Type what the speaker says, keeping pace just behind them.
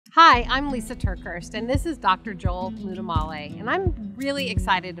Hi, I'm Lysa TerKeurst, and this is Dr. Joel Muddamalle, and I'm really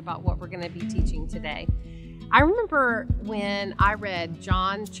excited about what we're going to be teaching today. I remember when I read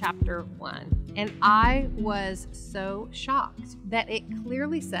John chapter 1, and I was so shocked that it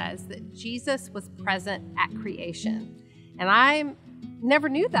clearly says that Jesus was present at creation. And I never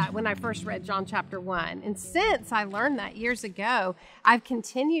knew that when I first read John chapter 1. And since I learned that years ago, I've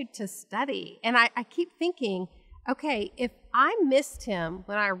continued to study. And I keep thinking, okay, if I missed him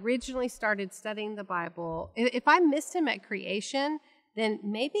when I originally started studying the Bible, if I missed him at creation, then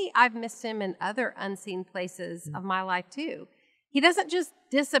maybe I've missed him in other unseen places of my life too. He doesn't just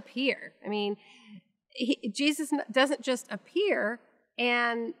disappear. I mean, Jesus doesn't just appear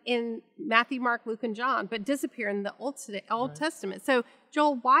and in Matthew, Mark, Luke, and John, but disappear in the Old Testament. So,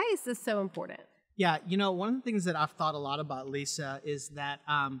 Joel, why is this so important? Yeah, one of the things that I've thought a lot about, Lysa, is that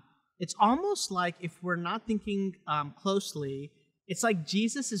it's almost like if we're not thinking closely, it's like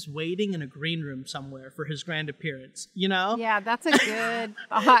Jesus is waiting in a green room somewhere for his grand appearance, Yeah, that's a good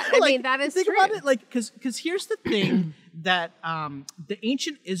thought. I mean, that is think true. About it, because here's the thing that the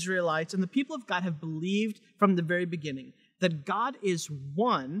ancient Israelites and the people of God have believed from the very beginning, that God is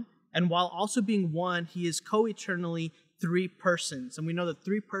one, and while also being one, he is co-eternally three persons. And we know that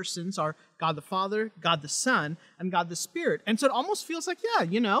three persons are God the Father, God the Son, and God the Spirit. And so it almost feels like,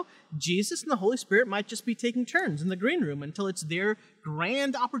 Jesus and the Holy Spirit might just be taking turns in the green room until it's their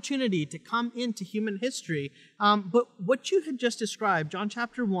grand opportunity to come into human history. But what you had just described, John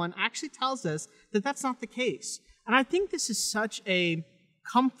chapter 1, actually tells us that that's not the case. And I think this is such a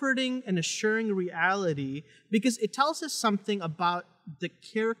comforting and assuring reality because it tells us something about the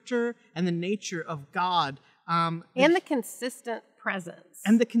character and the nature of God. And the consistent presence.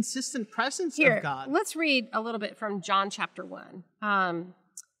 And the consistent presence of God. Let's read a little bit from John chapter 1.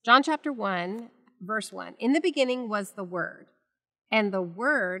 John chapter 1, verse 1. In the beginning was the Word, and the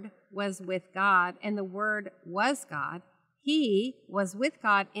Word was with God, and the Word was God. He was with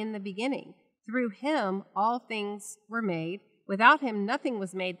God in the beginning. Through him all things were made. Without him nothing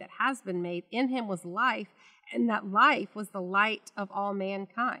was made that has been made. In him was life, and that life was the light of all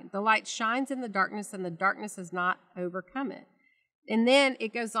mankind. The light shines in the darkness, and the darkness has not overcome it. And then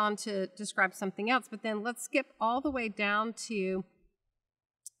it goes on to describe something else. But then let's skip all the way down to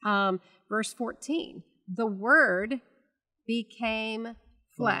verse 14. The Word became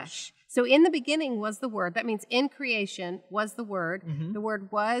flesh. So in the beginning was the Word. That means in creation was the Word. Mm-hmm. The Word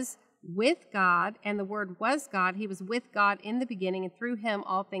was with God, and the Word was God. He was with God in the beginning, and through him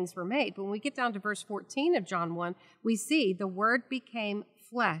all things were made. But when we get down to verse 14 of John 1, we see the Word became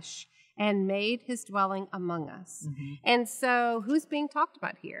flesh and made his dwelling among us. Mm-hmm. And so who's being talked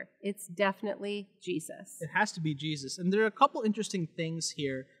about here? It's definitely Jesus. It has to be Jesus. And there are a couple interesting things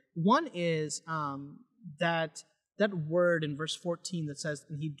here. One is that word in verse 14 that says,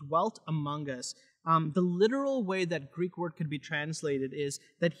 and he dwelt among us. The literal way that Greek word could be translated is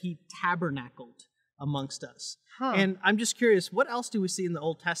that he tabernacled amongst us. Huh. And I'm just curious, what else do we see in the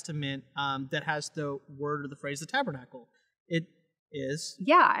Old Testament that has the word or the phrase the tabernacle? It is...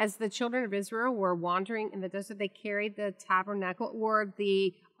 Yeah, as the children of Israel were wandering in the desert, they carried the tabernacle or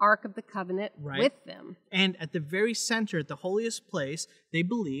the Ark of the Covenant with them. And at the very center, at the holiest place, they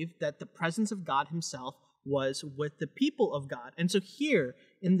believed that the presence of God himself was with the people of God. And so here,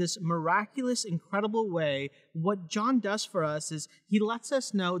 in this miraculous, incredible way, what John does for us is he lets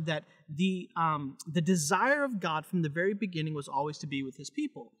us know that the desire of God from the very beginning was always to be with his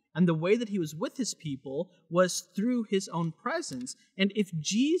people. And the way that he was with his people was through his own presence. And if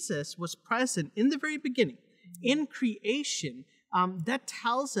Jesus was present in the very beginning, in creation, that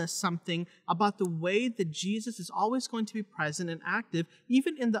tells us something about the way that Jesus is always going to be present and active,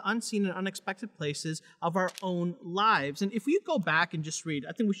 even in the unseen and unexpected places of our own lives. And if we go back and just read,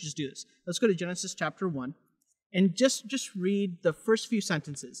 I think we should just do this. Let's go to Genesis chapter 1 and just read the first few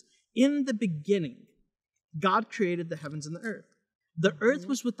sentences. In the beginning, God created the heavens and the earth. The earth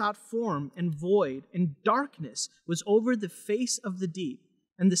was without form and void, and darkness was over the face of the deep.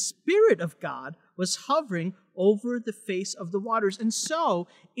 And the Spirit of God was hovering over the face of the waters. And so,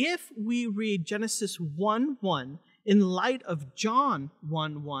 if we read Genesis 1:1 in light of John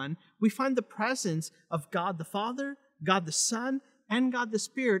 1:1, we find the presence of God the Father, God the Son, and God the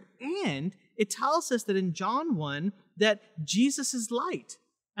Spirit. And it tells us that in John 1 that Jesus is light,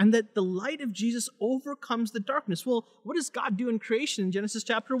 and that the light of Jesus overcomes the darkness. Well, what does God do in creation in Genesis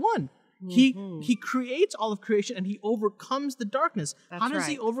chapter 1? Mm-hmm. He creates all of creation and he overcomes the darkness. How does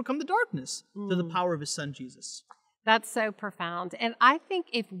he overcome the darkness? Through the power of his son, Jesus. That's so profound. And I think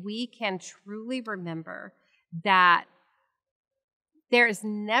if we can truly remember that there is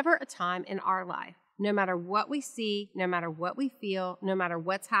never a time in our life, no matter what we see, no matter what we feel, no matter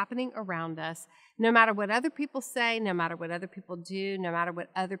what's happening around us, no matter what other people say, no matter what other people do, no matter what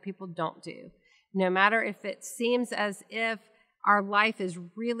other people don't do, no matter if it seems as if our life is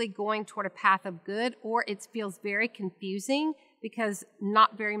really going toward a path of good or it feels very confusing because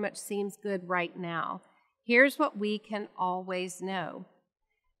not very much seems good right now. Here's what we can always know.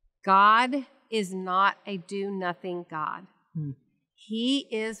 God is not a do-nothing God. He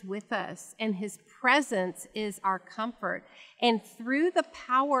is with us, and his presence is our comfort. And through the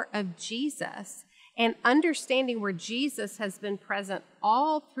power of Jesus and understanding where Jesus has been present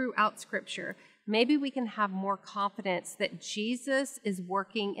all throughout Scripture, maybe we can have more confidence that Jesus is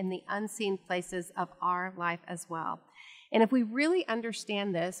working in the unseen places of our life as well. And if we really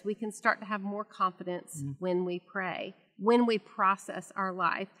understand this, we can start to have more confidence when we pray, when we process our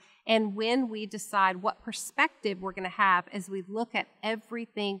life, and when we decide what perspective we're going to have as we look at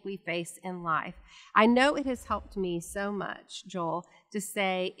everything we face in life. I know it has helped me so much, Joel, to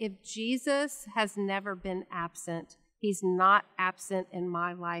say if Jesus has never been absent, he's not absent in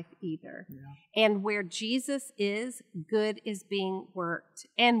my life either. Yeah. And where Jesus is, good is being worked.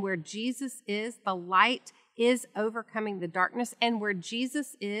 And where Jesus is, the light is overcoming the darkness. And where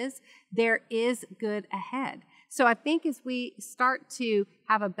Jesus is, there is good ahead. So I think as we start to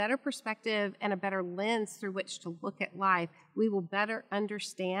have a better perspective and a better lens through which to look at life, we will better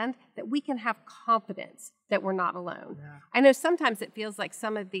understand that we can have confidence that we're not alone. Yeah. I know sometimes it feels like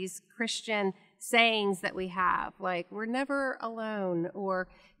some of these Christian sayings that we have, like we're never alone, or,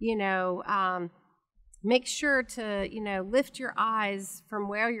 make sure to, lift your eyes from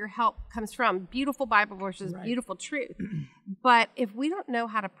where your help comes from. Beautiful Bible verses, right. Beautiful truth. But if we don't know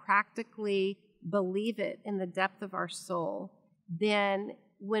how to practically believe it in the depth of our soul, then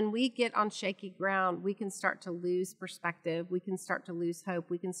when we get on shaky ground, we can start to lose perspective. We can start to lose hope.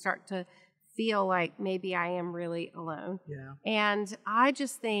 We can start to feel like maybe I am really alone. Yeah. And I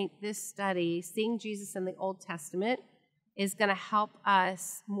just think this study, seeing Jesus in the Old Testament, is going to help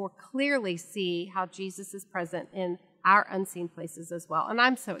us more clearly see how Jesus is present in our unseen places as well. And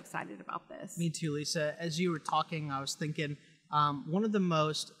I'm so excited about this. Me too, Lysa. As you were talking, I was thinking, one of the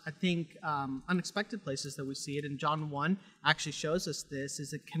most, I think, unexpected places that we see it, and John 1 actually shows us this,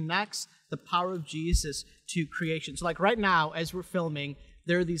 is it connects the power of Jesus to creation. So like right now, as we're filming,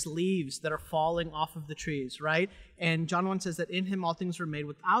 there are these leaves that are falling off of the trees, right? And John 1 says that in him all things were made.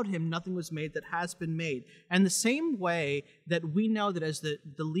 Without him nothing was made that has been made. And the same way that we know that as the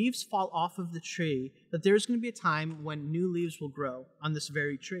leaves fall off of the tree, that there's going to be a time when new leaves will grow on this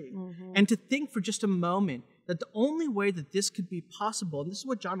very tree. Mm-hmm. And to think for just a moment that the only way that this could be possible, and this is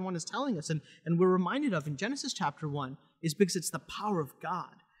what John 1 is telling us, and we're reminded of in Genesis chapter 1, is because it's the power of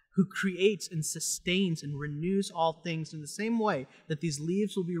God who creates and sustains and renews all things in the same way that these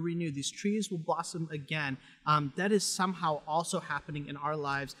leaves will be renewed, these trees will blossom again. That is somehow also happening in our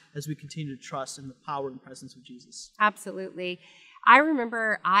lives as we continue to trust in the power and presence of Jesus. Absolutely. I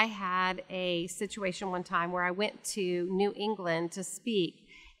remember I had a situation one time where I went to New England to speak,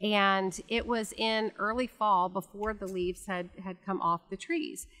 and it was in early fall before the leaves had come off the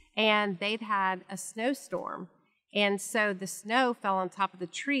trees, and they'd had a snowstorm. And so the snow fell on top of the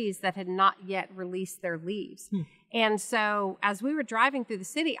trees that had not yet released their leaves. And so as we were driving through the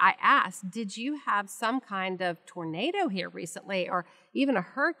city, I asked, did you have some kind of tornado here recently, or even a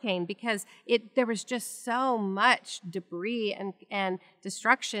hurricane? Because there was just so much debris and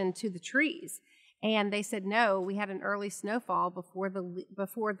destruction to the trees. And they said, no, we had an early snowfall before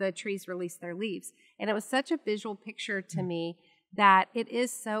the trees released their leaves. And it was such a visual picture to me that it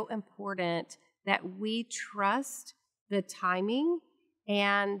is so important that we trust the timing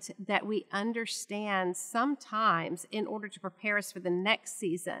and that we understand sometimes in order to prepare us for the next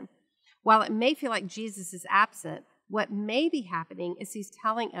season. While it may feel like Jesus is absent, what may be happening is he's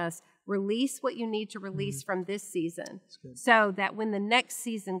telling us, release what you need to release from this season, so that when the next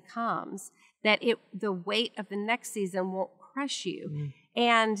season comes, that the weight of the next season won't crush you.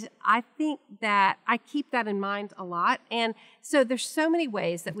 And I think that I keep that in mind a lot. And so there's so many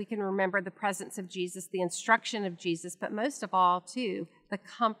ways that we can remember the presence of Jesus, the instruction of Jesus, but most of all, too, the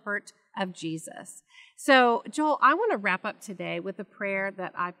comfort of Jesus. So, Joel, I want to wrap up today with a prayer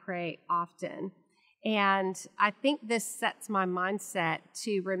that I pray often. And I think this sets my mindset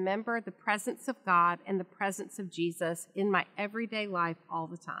to remember the presence of God and the presence of Jesus in my everyday life all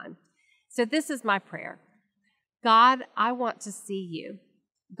the time. So this is my prayer. God, I want to see you.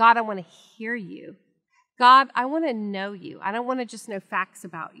 God, I want to hear you. God, I want to know you. I don't want to just know facts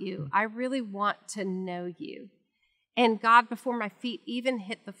about you. I really want to know you. And God, before my feet even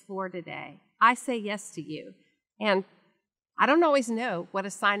hit the floor today, I say yes to you. And I don't always know what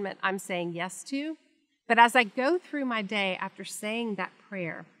assignment I'm saying yes to, But as I go through my day after saying that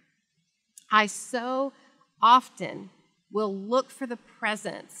prayer, I so often will look for the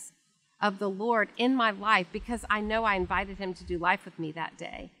presence of the Lord in my life because I know I invited him to do life with me that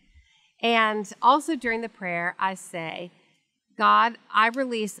day. And also during the prayer, I say, God, I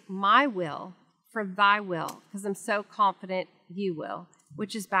release my will for thy will because I'm so confident you will,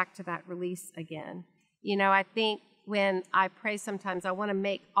 which is back to that release again. You know, I think when I pray sometimes, I want to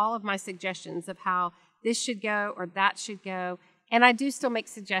make all of my suggestions of how this should go or that should go. And I do still make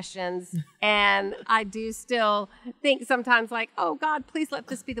suggestions, and I do still think sometimes like, oh, God, please let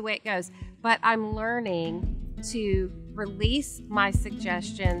this be the way it goes. But I'm learning to release my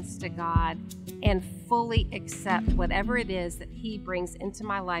suggestions to God and fully accept whatever it is that he brings into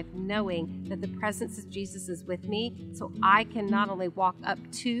my life, knowing that the presence of Jesus is with me, so I can not only walk up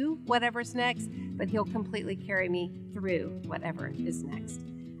to whatever's next, but he'll completely carry me through whatever is next.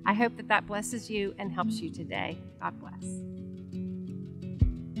 I hope that blesses you and helps you today. God bless.